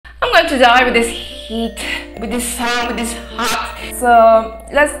going to die with this heat, with this sun, with this hot. So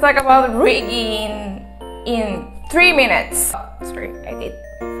let's talk about rigging in 3 minutes. Oh, sorry, I did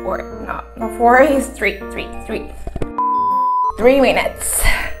 4. No, 4 is 3. 3 minutes.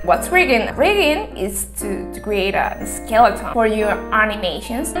 What's rigging? Rigging is to create a skeleton for your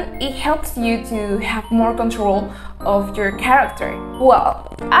animations. It helps you to have more control of your character.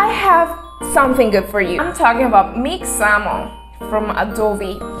 Well, I have something good for you. I'm talking about Mixamo from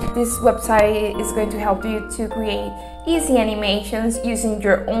Adobe. This website is going to help you to create easy animations using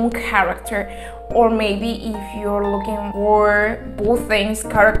your own character, or maybe if you're looking for both things,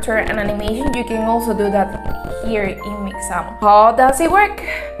 character and animation, you can also do that here in Mixamo. How does it work?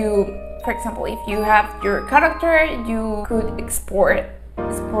 For example, if you have your character, you could export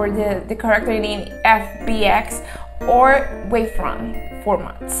the character in FBX or wavefront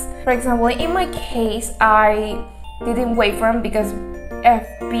formats. For example, in my case, I didn't wavefront because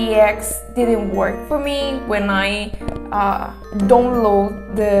FBX didn't work for me when I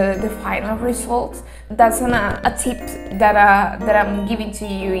download the final results. That's a tip that I'm giving to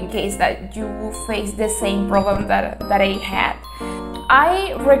you in case that you face the same problem that I had.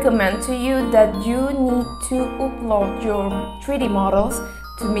 I recommend to you that you need to upload your 3D models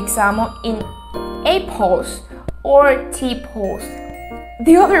to Mixamo in A pose or T pose.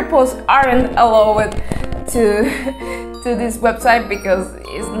 The other poses aren't allowed to this website because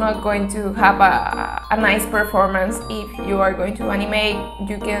it's not going to have a nice performance. If you are going to animate,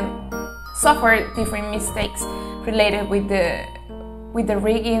 you can suffer different mistakes related with the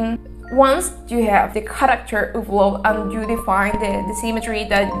rigging. Once you have the character upload and you define the symmetry,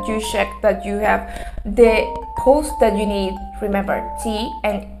 that you check that you have the pose that you need, remember T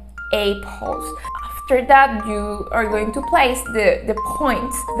and A pose. After that, you are going to place the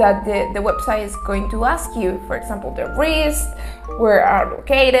points that the website is going to ask you. For example, the wrist, where are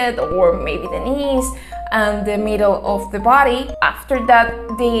located, or maybe the knees and the middle of the body. After that,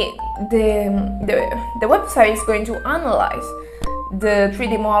 the website is going to analyze the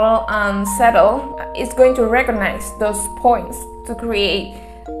 3D model and settle. It's going to recognize those points to create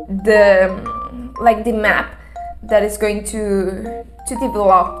the map that is going to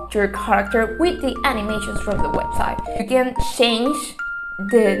develop your character with the animations from the website. You can change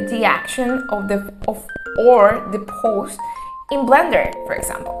the action of the pose in Blender, for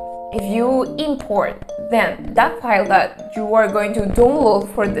example. If you import then that file that you are going to download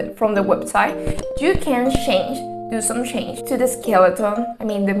from the website, you can do some change to the skeleton,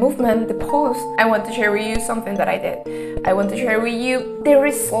 the movement, the pose. I want to share with you something that I did. I want to share with you the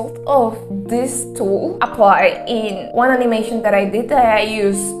result of this tool applied in one animation that I did, that I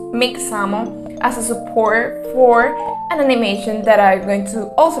use Mixamo as a support for an animation that I'm going to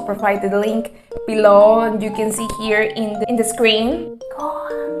also provide the link below, and you can see here in the screen. Go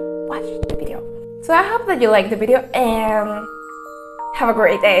on, watch the video. So I hope that you like the video and have a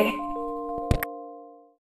great day.